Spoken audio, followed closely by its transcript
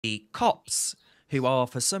the cops, who are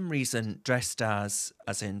for some reason dressed as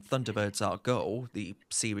in Thunderbirds Are Go, the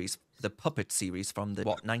series, the puppet series from the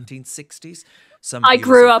 1960s. Some I viewers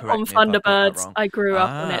grew will up on correct me if I've got that Thunderbirds. wrong. I grew up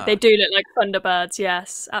on it. They Ah, do look like Thunderbirds,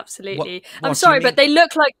 yes, what absolutely. I'm what do you sorry, but mean? they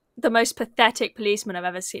look like the most pathetic policemen I've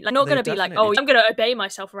ever seen. Like, not They going to be like, oh, definitely. I'm going to obey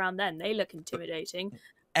myself around them. They look intimidating.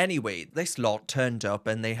 Anyway, this lot turned up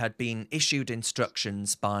and they had been issued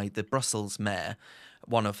instructions by the Brussels mayor,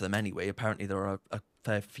 one of them anyway. Apparently, there are a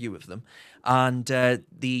fair few of them. And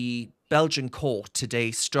the Belgian court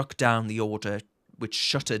today struck down the order which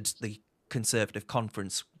shuttered the Conservative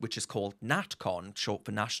Conference, which is called NatCon, short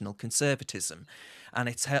for National Conservatism. And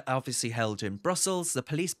it's obviously held in Brussels. The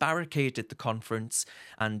police barricaded the conference,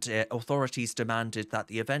 and authorities demanded that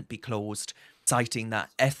the event be closed, citing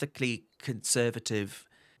that ethically conservative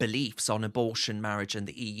beliefs on abortion, marriage, and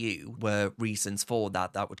the EU were reasons for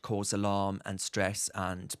that. That would cause alarm and stress,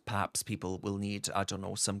 and perhaps people will need, I don't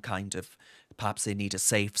know, some kind of, perhaps they need a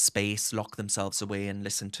safe space, lock themselves away and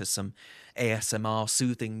listen to some ASMR,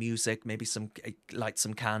 soothing music, maybe light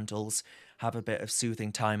some candles, have a bit of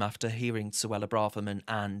soothing time after hearing Suella Braverman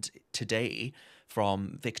and today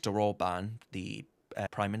from Viktor Orban, the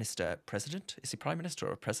Prime Minister, President? Is he Prime Minister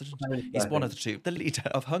or President? I He's one of think. the two, the leader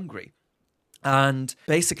of Hungary. And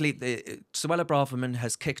basically, Suella Braverman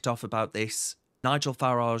has kicked off about this. Nigel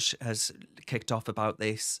Farage has kicked off about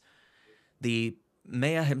this. The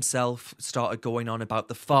mayor himself started going on about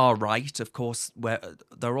the far right, of course, where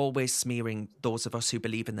they're always smearing those of us who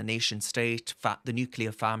believe in the nation state, the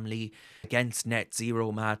nuclear family, against net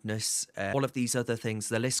zero madness, all of these other things.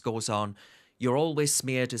 The list goes on. You're always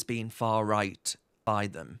smeared as being far right by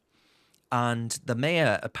them. And the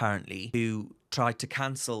mayor, apparently, who tried to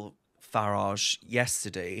cancel Farage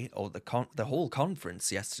yesterday, or the whole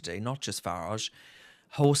conference yesterday, not just Farage,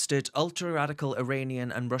 hosted ultra-radical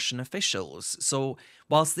Iranian and Russian officials. So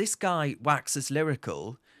whilst this guy waxes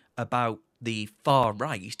lyrical about the far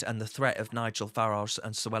right and the threat of Nigel Farage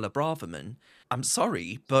and Suella Braverman, I'm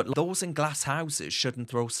sorry, but those in glass houses shouldn't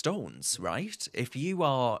throw stones, right? If you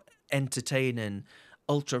are entertaining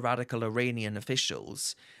ultra-radical Iranian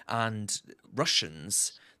officials and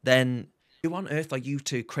Russians, then who on earth are you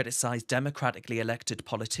to criticise democratically elected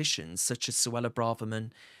politicians such as Suella Braverman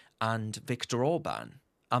and Viktor Orban?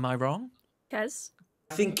 Am I wrong? Kez?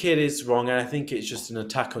 I think it is wrong, and I think it's just an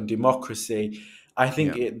attack on democracy. I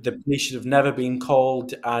think Yeah. the police should have never been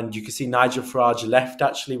called, and you can see Nigel Farage left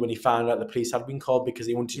actually when he found out the police had been called because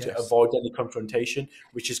he wanted to Yes. avoid any confrontation,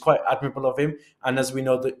 which is quite admirable of him. And as we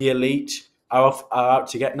know, that the elite are out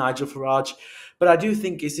to get Nigel Farage. But I do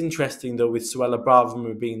think it's interesting, though, with Suella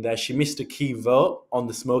Braverman being there. She missed a key vote on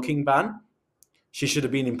the smoking ban. She should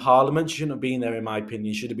have been in Parliament. She shouldn't have been there, in my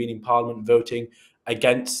opinion. She should have been in Parliament voting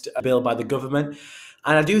against a bill by the government.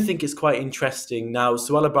 And I do think it's quite interesting. Now,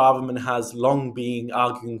 Suella Braverman has long been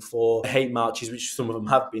arguing for hate marches, which some of them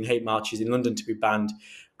have been hate marches in London, to be banned.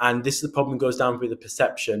 And this is the problem goes down with the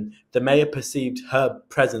perception. The mayor perceived her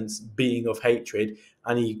presence being of hatred,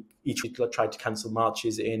 and he tried to cancel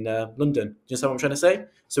marches in London. Do you understand what I'm trying to say?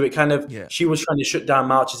 So it kind of, Yeah. she was trying to shut down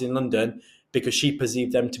marches in London because she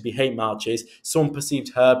perceived them to be hate marches. Someone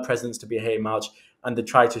perceived her presence to be a hate march, and they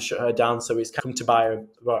tried to shut her down. So it's come to bite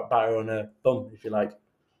her on her bum, if you like.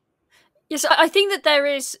 Yes, I think that there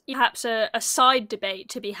is perhaps a side debate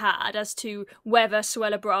to be had as to whether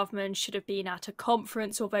Suella Braverman should have been at a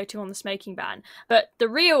conference or voting on the smoking ban. But the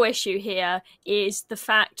real issue here is the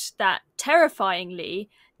fact that, terrifyingly,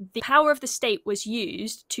 the power of the state was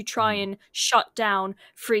used to try and shut down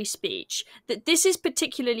free speech. That this is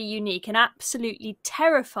particularly unique and absolutely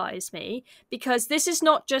terrifies me, because this is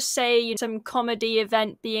not just, say, some comedy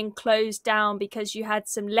event being closed down because you had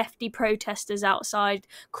some lefty protesters outside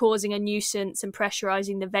causing a nuisance and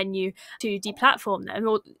pressurizing the venue to deplatform them.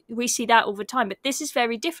 Or we see that all the time. But this is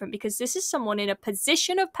very different because this is someone in a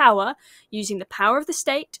position of power using the power of the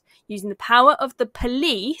state, using the power of the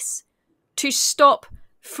police to stop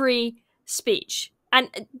free speech.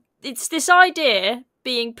 And it's this idea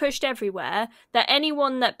being pushed everywhere that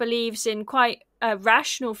anyone that believes in quite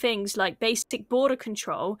rational things like basic border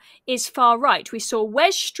control is far right. We saw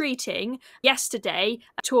Wes Streeting yesterday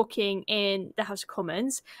talking in the House of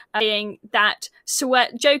Commons, saying that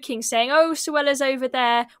joking, saying, "Oh, Suella's over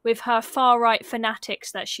there with her far right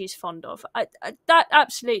fanatics that she's fond of." That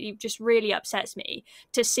absolutely just really upsets me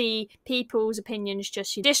to see people's opinions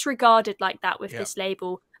just disregarded like that with this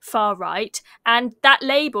label far right, and that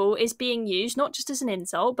label is being used not just as an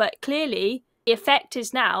insult, but clearly the effect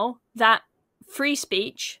is now that free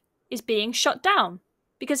speech is being shut down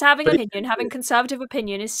because having opinion, having conservative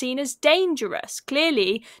opinion, is seen as dangerous.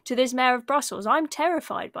 Clearly, to this mayor of Brussels, I'm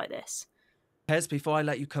terrified by this. Pez, before I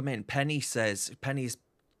let you come in, Penny's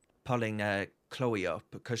pulling Chloe up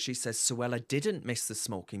because she says Suella didn't miss the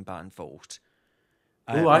smoking ban vote.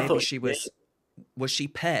 Oh, I Maybe thought she she did. was she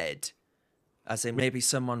paired? As in, maybe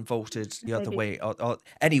someone voted the other Maybe. way. Or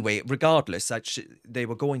anyway, regardless, they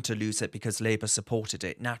were going to lose it because Labour supported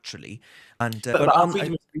it naturally. And But our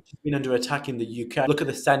freedom of speech has been under attack in the UK. Look at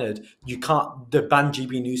the Senate. You can't ban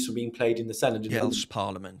GB News from being played in the Senate. Welsh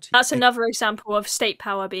Parliament. That's another example of state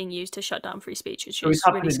power being used to shut down free speech, which So it's is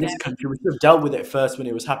happening really in this scary. country. We should have dealt with it first when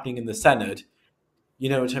it was happening in the Senate. You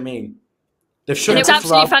know what I mean? They've And shown it was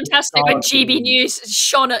absolutely Farage fantastic when style GB News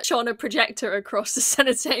shone a projector across the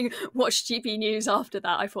Senate saying, watch GB News after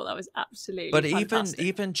that. I thought that was absolutely fantastic. But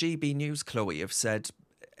even GB News, Chloe, have said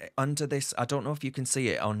under this, I don't know if you can see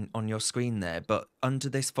it on your screen there, but under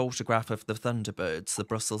this photograph of the Thunderbirds, the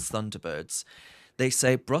Brussels Thunderbirds, they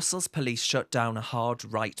say Brussels police shut down a hard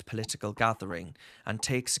right political gathering and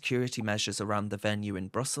take security measures around the venue in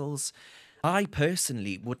Brussels. I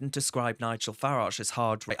personally wouldn't describe Nigel Farage as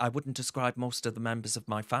hard right. I wouldn't describe most of the members of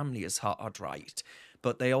my family as hard right,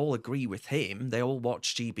 but they all agree with him. They all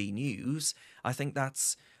watch GB News. I think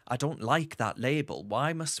I don't like that label.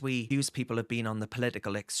 Why must we accuse people of being on the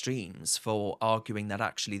political extremes for arguing that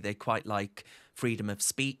actually they quite like freedom of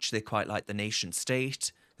speech, they quite like the nation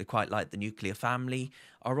state, they quite like the nuclear family?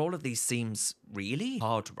 Are all of these themes really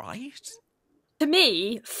hard right? To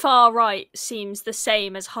me, far right seems the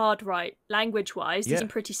same as hard right language-wise. They Yeah. seem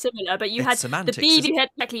pretty similar, but you It's had semantics, the BBC.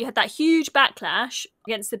 You had that huge backlash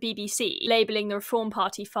against the BBC, labelling the Reform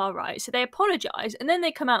Party far right. So they apologise, and then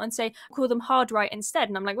they come out and say, call them hard right instead.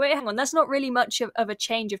 And I'm like, wait, hang on, that's not really much of a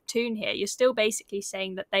change of tune here. You're still basically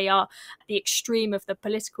saying that they are at the extreme of the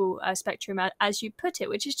political spectrum, as you put it,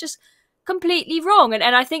 which is just completely wrong. And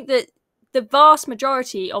I think that the vast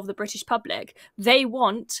majority of the British public, they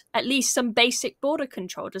want at least some basic border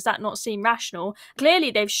control. Does that not seem rational?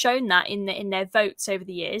 Clearly, they've shown that in their votes over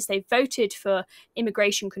the years. They've voted for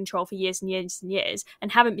immigration control for years and years and years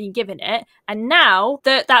and haven't been given it. And now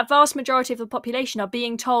that vast majority of the population are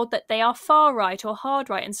being told that they are far right or hard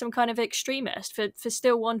right and some kind of extremist for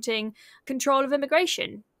still wanting control of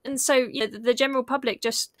immigration. And so the general public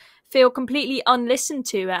just feel completely unlistened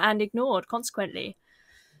to and ignored consequently.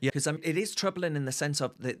 Yeah, because it is troubling in the sense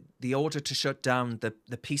of the order to shut down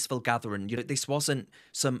the peaceful gathering. This wasn't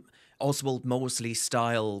some Oswald Mosley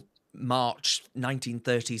style march,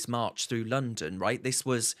 1930s march through London, right? This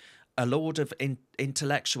was a load of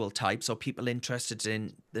intellectual types or people interested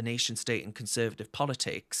in the nation state and conservative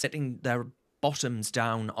politics sitting their bottoms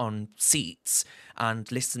down on seats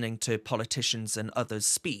and listening to politicians and others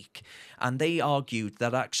speak. And they argued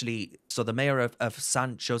that actually, so the mayor of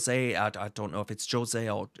Saint Jose, I don't know if it's Jose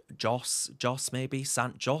or Jos maybe,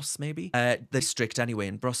 Saint Jos maybe, the district anyway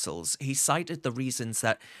in Brussels, he cited the reasons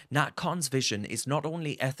that Nat Con's vision is not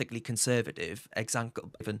only ethically conservative,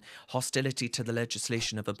 example, given hostility to the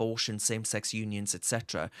legislation of abortion, same-sex unions,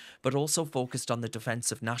 etc., but also focused on the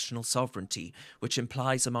defence of national sovereignty, which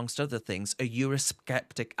implies, amongst other things, a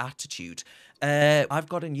Eurosceptic attitude. I've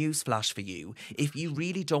got a news flash for you. If you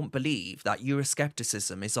really don't believe that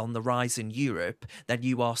Euroscepticism is on the rise in Europe, then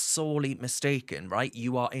you are sorely mistaken, right?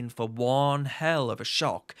 You are in for one hell of a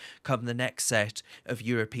shock come the next set of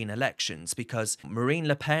European elections, because Marine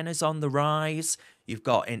Le Pen is on the rise. You've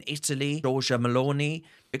got in Italy, Giorgia Meloni.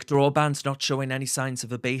 Viktor Orban's not showing any signs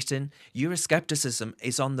of abating. Euroscepticism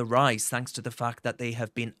is on the rise thanks to the fact that they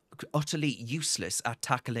have been utterly useless at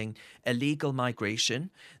tackling illegal migration.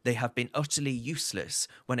 They have been utterly useless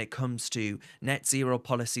when it comes to net zero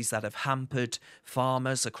policies that have hampered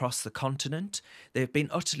farmers across the continent. They've been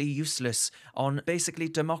utterly useless on basically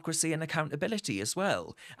democracy and accountability as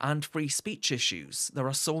well, and free speech issues. There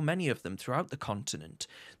are so many of them throughout the continent.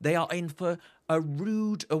 They are in for a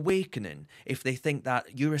rude awakening if they think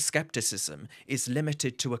that Euroscepticism is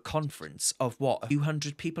limited to a conference of what, a few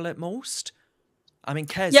hundred people at most? I mean,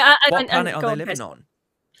 Kez, what planet are they living on?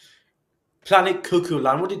 Planet Cuckoo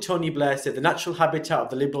Land. What did Tony Blair say? The natural habitat of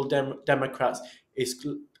the Liberal Democrats is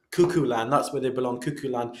Cuckoo Land. That's where they belong, Cuckoo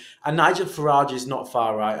Land. And Nigel Farage is not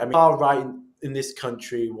far right. I mean, far right in this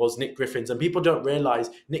country was Nick Griffins. And people don't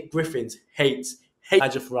realise Nick Griffins hates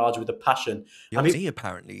Nigel Farage with a passion. He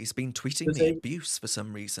apparently, he's been tweeting me abuse for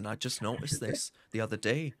some reason. I just noticed this the other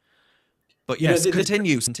day. But yes,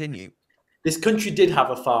 continue. This country did have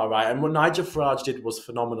a far right, and what Nigel Farage did was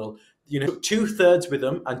phenomenal. Took 2/3 with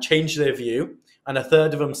them and changed their view, and a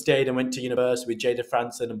third of them stayed and went to university with Jada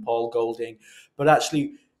Franson and Paul Golding. But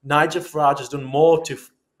actually, Nigel Farage has done more to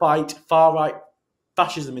fight far right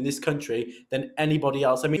fascism in this country than anybody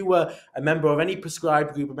else. I mean, if you were a member of any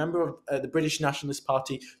prescribed group, a member of the British Nationalist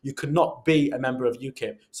Party, you could not be a member of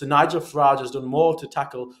UKIP. So Nigel Farage has done more to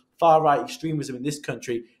tackle far-right extremism in this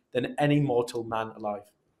country than any mortal man alive.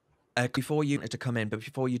 Before you to come in, but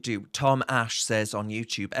before you do, Tom Ash says on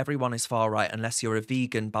YouTube, everyone is far right unless you're a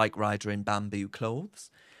vegan bike rider in bamboo clothes.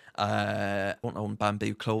 I don't own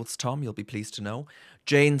bamboo clothes, Tom, you'll be pleased to know.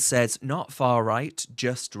 Jane says, not far right,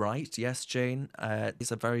 just right. Yes, Jane,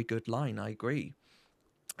 it's a very good line, I agree.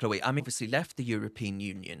 Chloe, I'm obviously left the European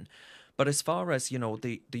Union, but as far as, you know,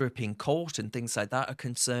 the European Court and things like that are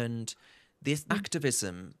concerned, this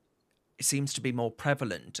activism seems to be more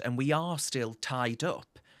prevalent, and we are still tied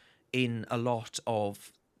up in a lot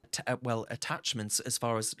of attachments as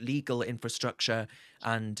far as legal infrastructure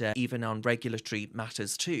and even on regulatory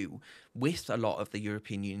matters too, with a lot of the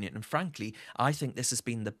European Union. And frankly, I think this has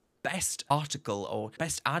been the best article or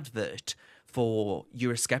best advert for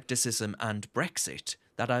Euroscepticism and Brexit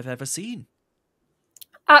that I've ever seen.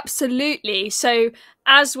 Absolutely. So,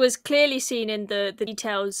 as was clearly seen in the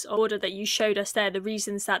details order that you showed us there, the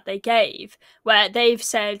reasons that they gave, where they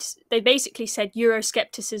basically said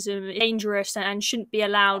Euroscepticism is dangerous and shouldn't be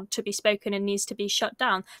allowed to be spoken and needs to be shut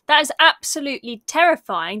down. That is absolutely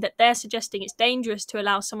terrifying that they're suggesting it's dangerous to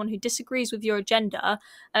allow someone who disagrees with your agenda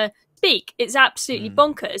speak. It's absolutely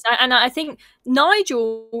bonkers. And I think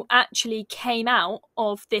Nigel actually came out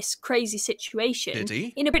of this crazy situation. Did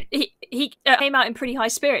he? He came out in pretty high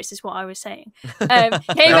spirits, is what I was saying.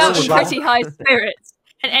 Came out in pretty high spirits.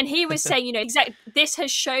 And he was saying, you know, this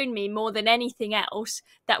has shown me more than anything else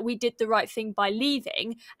that we did the right thing by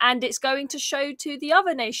leaving. And it's going to show to the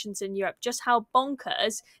other nations in Europe just how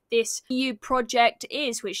bonkers this EU project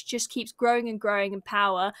is, which just keeps growing and growing in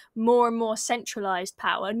power, more and more centralised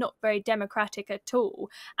power, not very democratic at all.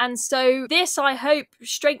 And so this, I hope,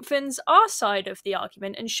 strengthens our side of the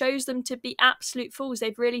argument and shows them to be absolute fools.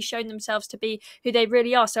 They've really shown themselves to be who they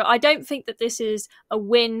really are. So I don't think that this is a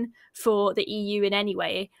win for the EU in any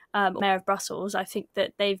way, Mayor of Brussels. I think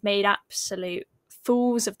that they've made absolute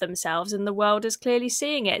fools of themselves and the world is clearly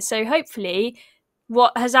seeing it. So hopefully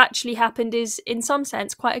what has actually happened is, in some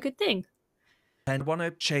sense, quite a good thing. And I want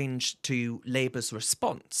to change to Labour's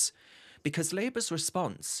response, because Labour's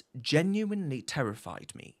response genuinely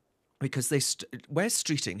terrified me. Because Wes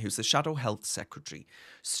Streeting, who's the Shadow Health Secretary,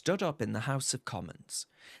 stood up in the House of Commons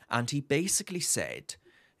and he basically said,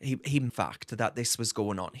 in fact, that this was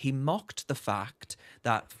going on. He mocked the fact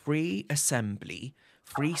that free assembly,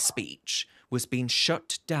 free speech was being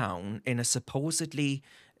shut down in a supposedly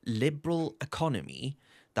liberal economy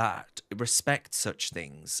that respects such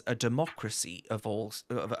things, a democracy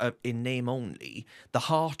in name only, the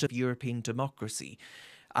heart of European democracy,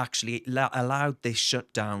 actually allowed this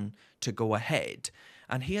shutdown to go ahead.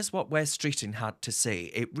 And here's what Wes Streeting had to say.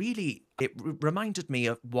 It reminded me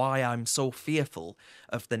of why I'm so fearful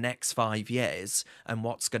of the next 5 years and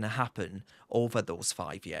what's going to happen over those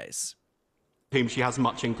 5 years. Whom she has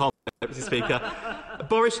much in common, Mr. Speaker.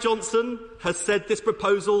 Boris Johnson has said this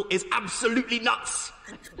proposal is absolutely nuts.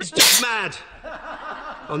 It's just mad.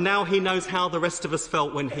 Well, now he knows how the rest of us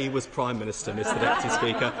felt when he was Prime Minister, Mr. Deputy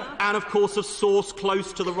Speaker. And, of course, a source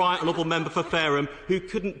close to the Right Honourable Member for Fareham, who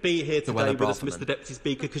couldn't be here today with us, Mr. Deputy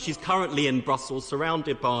Speaker, because she's currently in Brussels,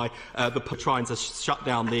 surrounded by trying to shut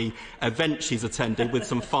down the event she's attended with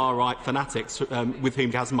some far-right fanatics with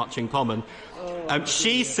whom she has much in common.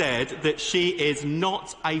 She said that she is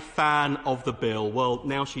not a fan of the bill. Well,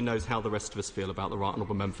 now she knows how the rest of us feel about the Right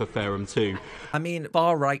Honourable Member for Fareham too. I mean,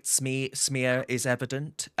 far-right smear is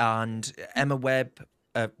evident, and Emma Webb,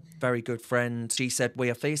 a very good friend, she said, we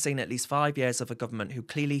are facing at least 5 years of a government who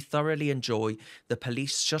clearly thoroughly enjoy the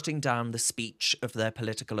police shutting down the speech of their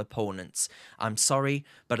political opponents. I'm sorry,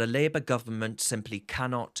 but a Labour government simply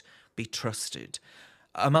cannot be trusted.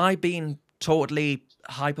 Am I being totally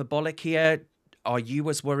hyperbolic here? Are you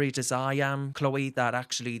as worried as I am, Chloe, that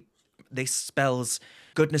actually this spells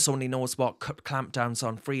goodness only knows what clampdowns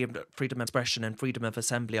on freedom of expression and freedom of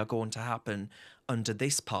assembly are going to happen under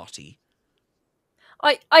this party?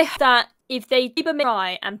 I hope that if they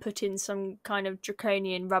try and put in some kind of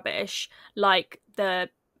draconian rubbish like the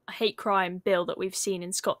hate crime bill that we've seen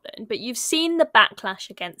in Scotland, but you've seen the backlash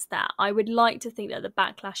against that. I would like to think that the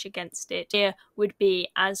backlash against it here would be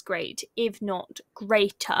as great, if not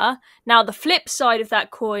greater. Now, the flip side of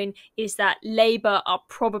that coin is that Labour are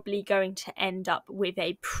probably going to end up with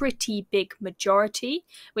a pretty big majority,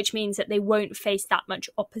 which means that they won't face that much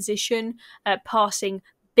opposition passing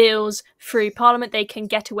bills through Parliament. They can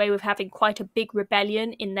get away with having quite a big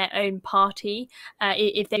rebellion in their own party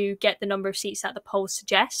if they do get the number of seats that the polls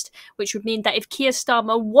suggest, which would mean that if Keir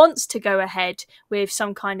Starmer wants to go ahead with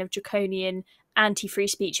some kind of draconian anti-free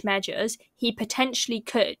speech measures, he potentially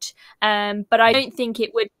could. But I don't think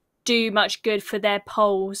it would do much good for their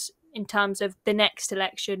polls in terms of the next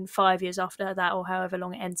election 5 years after that, or however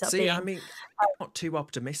long it ends up being. I mean, I'm not too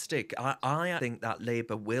optimistic. I think that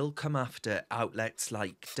Labour will come after outlets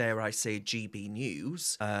like, dare I say, GB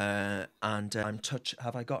News. And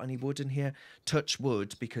have I got any wood in here? Touch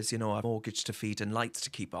wood, because, you know, I've mortgage to feed and lights to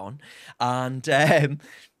keep on. And I think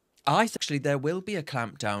actually there will be a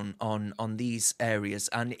clampdown on these areas,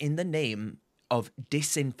 and in the name of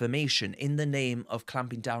disinformation, in the name of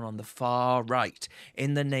clamping down on the far right,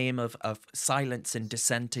 in the name of silencing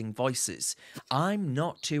dissenting voices. I'm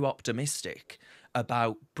not too optimistic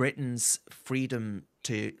about Britain's freedom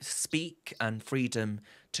to speak and freedom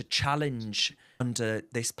to challenge under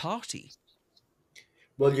this party.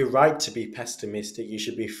 Well, you're right to be pessimistic. You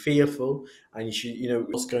should be fearful, and you should, you know,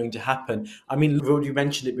 what's going to happen. I mean, we've already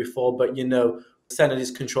mentioned it before, but, you know, the Senate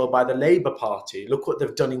is controlled by the Labour Party. Look what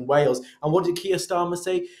they've done in Wales. And what did Keir Starmer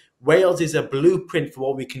say? Wales is a blueprint for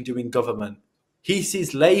what we can do in government. He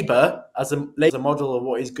sees Labour as a model of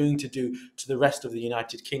what he's going to do to the rest of the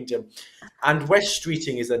United Kingdom. And Wes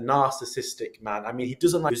Streeting is a narcissistic man. I mean, he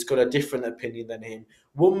doesn't like who's got a different opinion than him.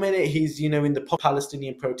 One minute he's, you know, in the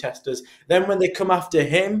Palestinian protesters. Then when they come after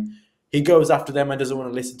him, he goes after them and doesn't want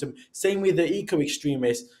to listen to them. Same with the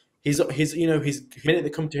eco-extremists. He's you know, the minute they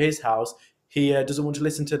come to his house, he doesn't want to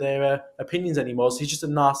listen to their opinions anymore. So he's just a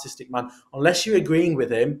narcissistic man. Unless you're agreeing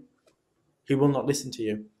with him, he will not listen to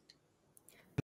you.